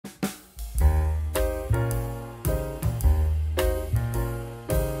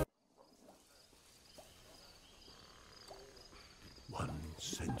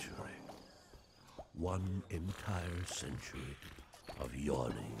one entire century of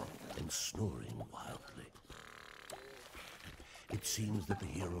yawning and snoring wildly. It seems that the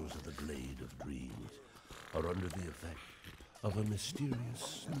heroes of the Glade of Dreams are under the effect of a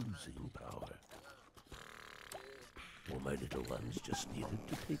mysterious snoozing power. Well, my little ones just needed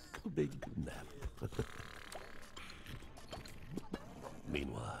to take a big nap.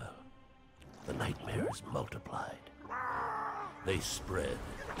 Meanwhile, the nightmares multiplied. They spread.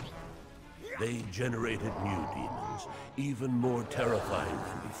 They generated new demons, even more terrifying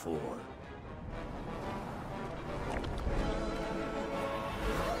than before.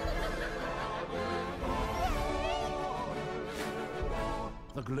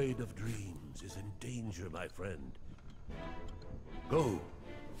 The Glade of Dreams is in danger, my friend. Go.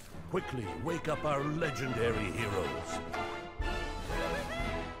 Quickly, wake up our legendary heroes.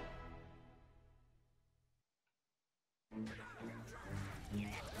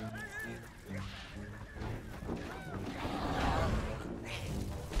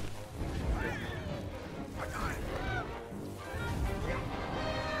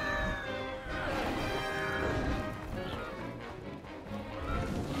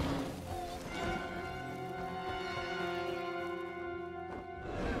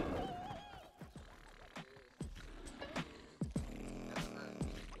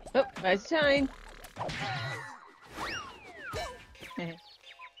 Oh, nice shine.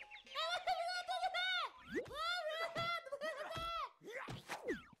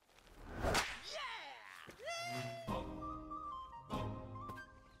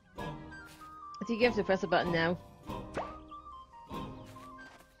 I think you have to press a button now.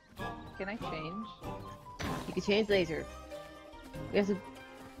 Can I change? You can change later. We have to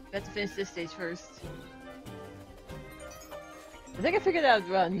finish this stage first. I think I figured out how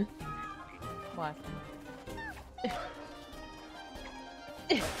to run. What?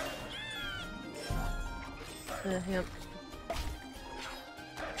 Hang on.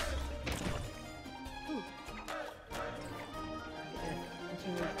 Ooh.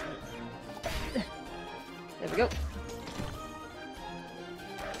 There we go.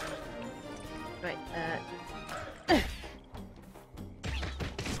 Right,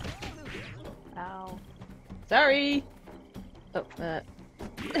 Ow. sorry! Oh, oh.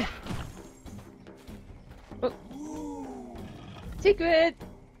 Secret!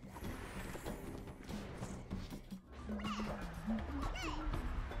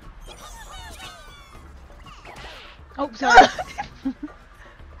 Oh, sorry.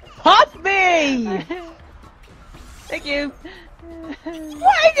 Pop me! Thank you.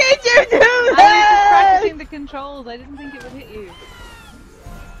 Why did you do I was just that? practicing the controls. I didn't think it would hit you.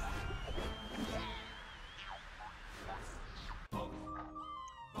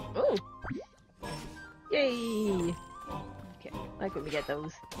 Oh! Yay! Okay, I like when we get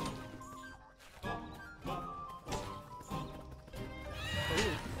those.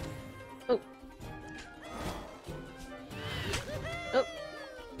 Oh! Oh!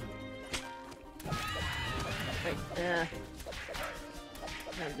 Right,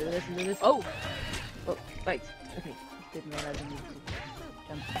 I'm doing this and doing this. Oh! Oh, right. Okay. Didn't realize I needed to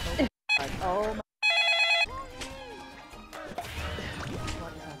jump. Oh, God. Oh my.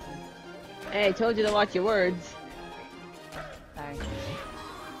 What is happening? Hey, I told you to watch your words. Sorry.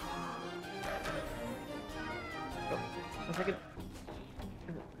 Oh, 1 second.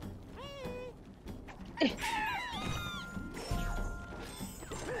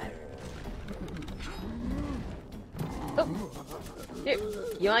 Oh! Here,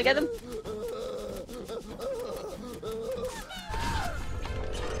 you wanna get them?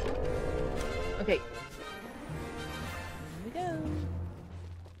 Okay. Here we go.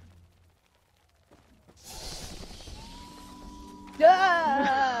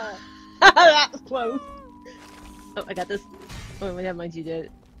 Ah! That was close. Oh, I got this. Oh, never mind, you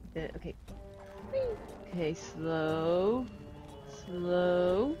did it. Okay. Okay, slow.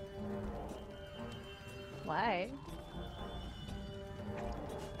 Slow. Why?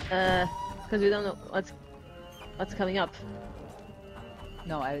 Because we don't know what's coming up.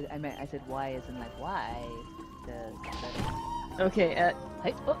 No, I said why as in like why? Okay,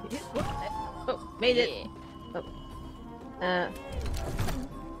 Hey, oh, yeah, oh, made it. yeah.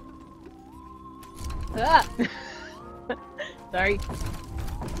 Oh. Ah! Sorry.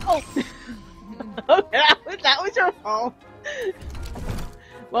 Oh! Okay, that was your fault.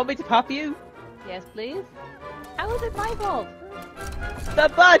 Want me to pop you? Yes, please. How is it my fault? The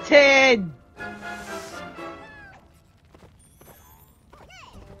button!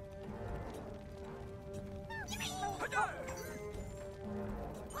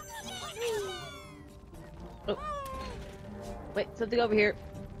 Oh. Wait, something over here.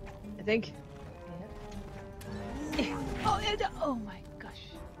 I think. Oh my gosh.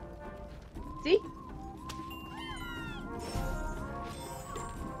 See?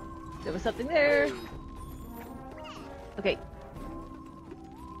 There was something there. Okay.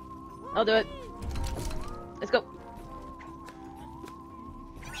 I'll do it. Let's go.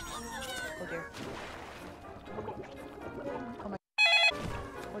 Oh dear. Oh my.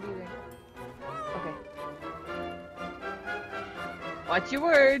 What are you doing? Okay. Watch your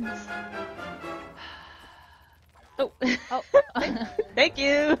words. Oh. Oh. Thank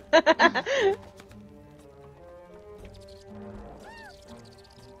you.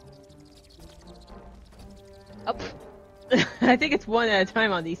 Up. I think it's one at a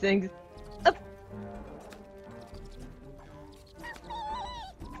time on these things. Up.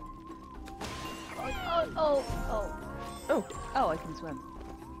 Oh. Oh, I can swim.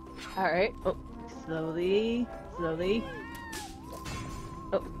 Alright. Oh. Slowly. Slowly.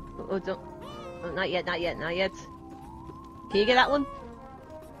 Oh. Oh, don't. Oh, not yet, not yet, not yet. Can you get that one?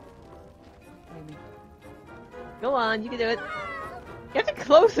 What do you mean? Go on, you can do it. You have to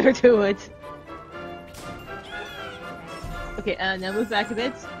closer to it. Okay, now move back a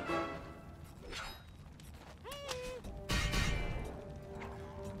bit.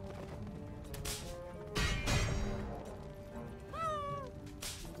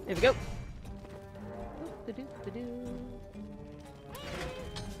 There we go.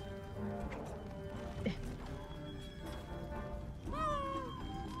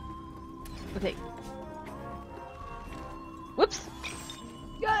 Okay. Whoops.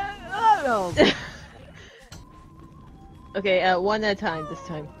 Oh. Okay, one at a time this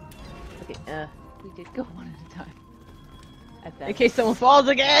time. Okay, We did go one at a time. At that. in case someone falls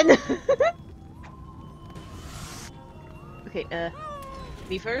again. Okay,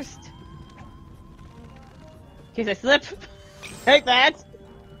 me first. In case I slip. Take that.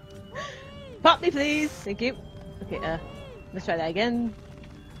 Pop me, please. Thank you. Okay, let's try that again.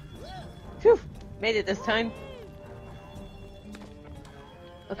 Phew, made it this time.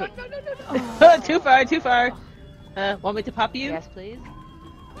 Okay. No. Too far, too far. Want me to pop you? Yes, please.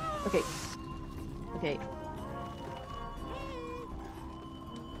 Okay. Okay.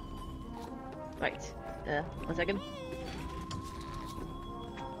 Right. 1 second.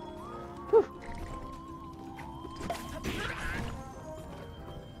 Whew.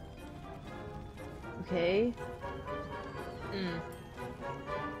 Okay.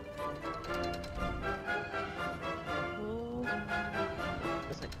 Oh.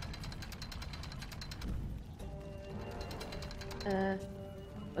 This way.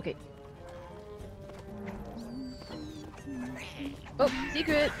 Okay. Oh,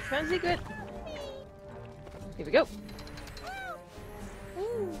 secret! Found secret! Here we go.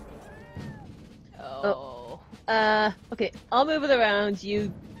 Oh. Okay, I'll move it around.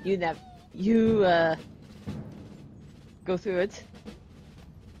 You go through it.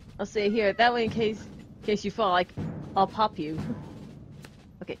 I'll stay here. That way, in case you fall, I'll pop you.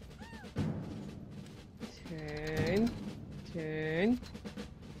 Okay. Turn. Okay.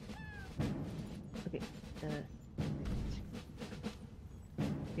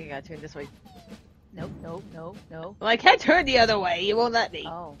 You gotta turn this way. Nope. Well, I can't turn the other way. You won't let me.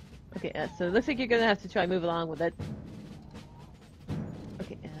 Oh. Okay, so it looks like you're gonna have to try move along with it.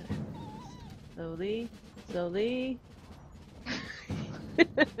 Okay, slowly. Can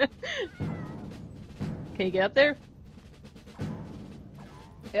you get up there?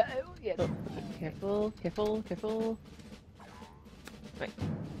 Yeah. Yes. Oh, okay. Careful. Right.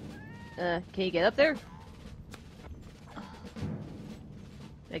 Can you get up there?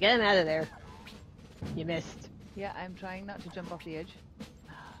 Now get him out of there. You missed. Yeah, I'm trying not to jump off the edge.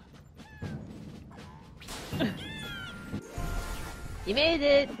 You made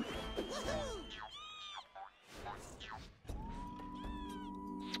it!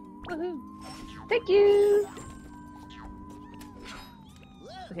 Woohoo! Thank you!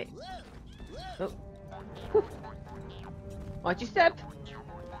 Okay. Oh. Whew. Watch your step!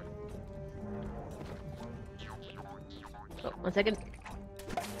 Oh, 1 second.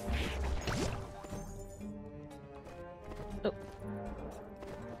 Oh.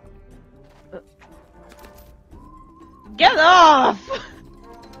 Get off!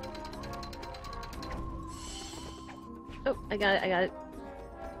 Oh, I got it.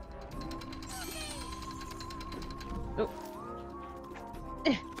 Oh.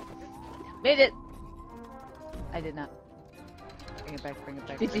 Made it! I did not. Bring it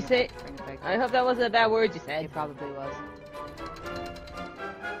back. Did you say? Bring it back. I hope that wasn't a bad word you said. It probably was.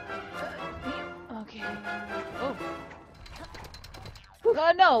 Okay. Oh.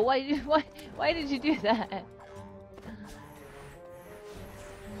 Oh no! Why did you do that?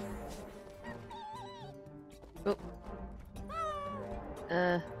 Oh,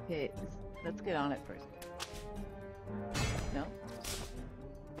 Okay. Let's get on it first. No?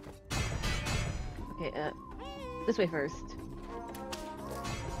 Okay, this way first.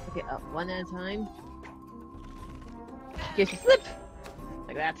 Okay, one at a time. In case you slip!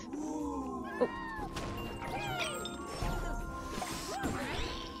 Like that. Oh.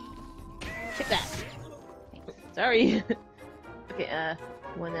 Take that! Sorry! Okay,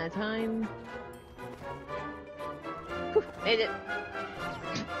 one at a time. Whew, made it!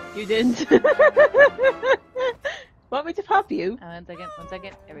 You didn't! Want me to pop you? 1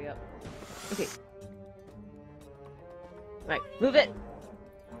 second. There we go. Okay. Right, move it!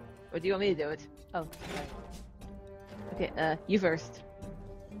 Or do you want me to do it? Oh, sorry. Okay, you first.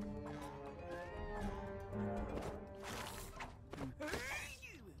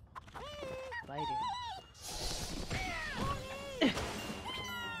 Biting.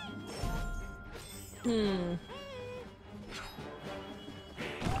 Hmm.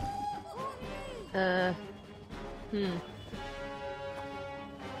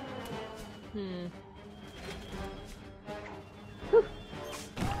 Whew.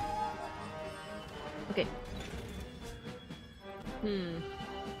 Okay.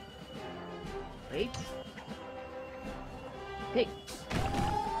 Wait. Okay.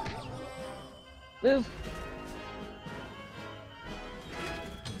 Move.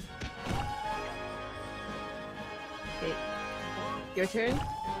 Okay. Your turn. Yeah,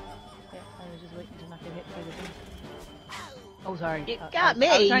 I was just waiting to not get hit by the thing. Oh, sorry. You I got was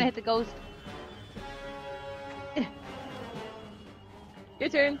trying me. to hit the ghost. Your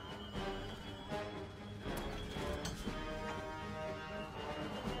turn.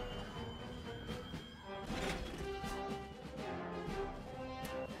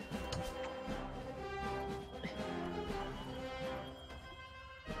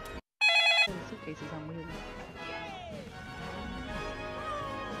 Oh, the suitcase is on wheels.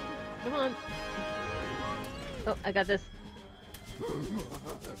 Come on. Oh, I got this.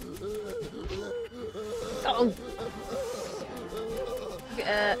 Oh.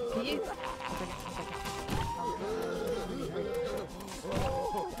 Okay, can you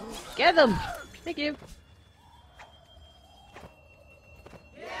get them? Thank you.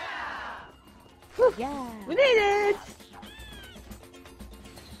 Whew, Yeah. we made it.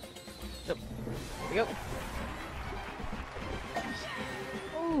 So, here we go.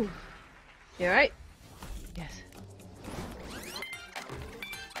 Oh, you alright? Yes.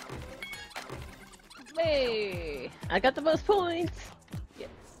 Hey, I got the most points. Yeah.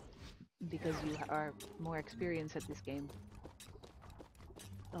 Because you are more experienced at this game.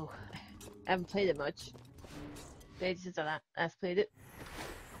 Oh, I haven't played it much. Played since I last played it.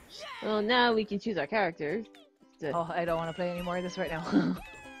 Well, now we can choose our character. Oh, I don't want to play any more of this right now.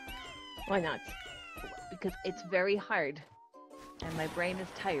 Why not? Because it's very hard. And my brain is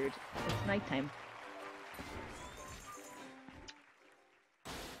tired. It's nighttime.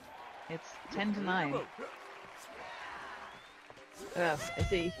 It's 10 to 9. Oh, I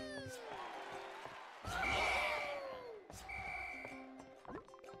see.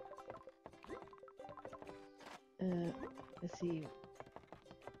 Let's see.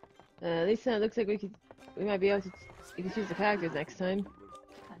 At least it looks like we might be able to, we can choose the characters next time.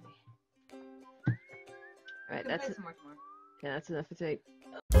 Right, that's it. Yeah, that's enough for today.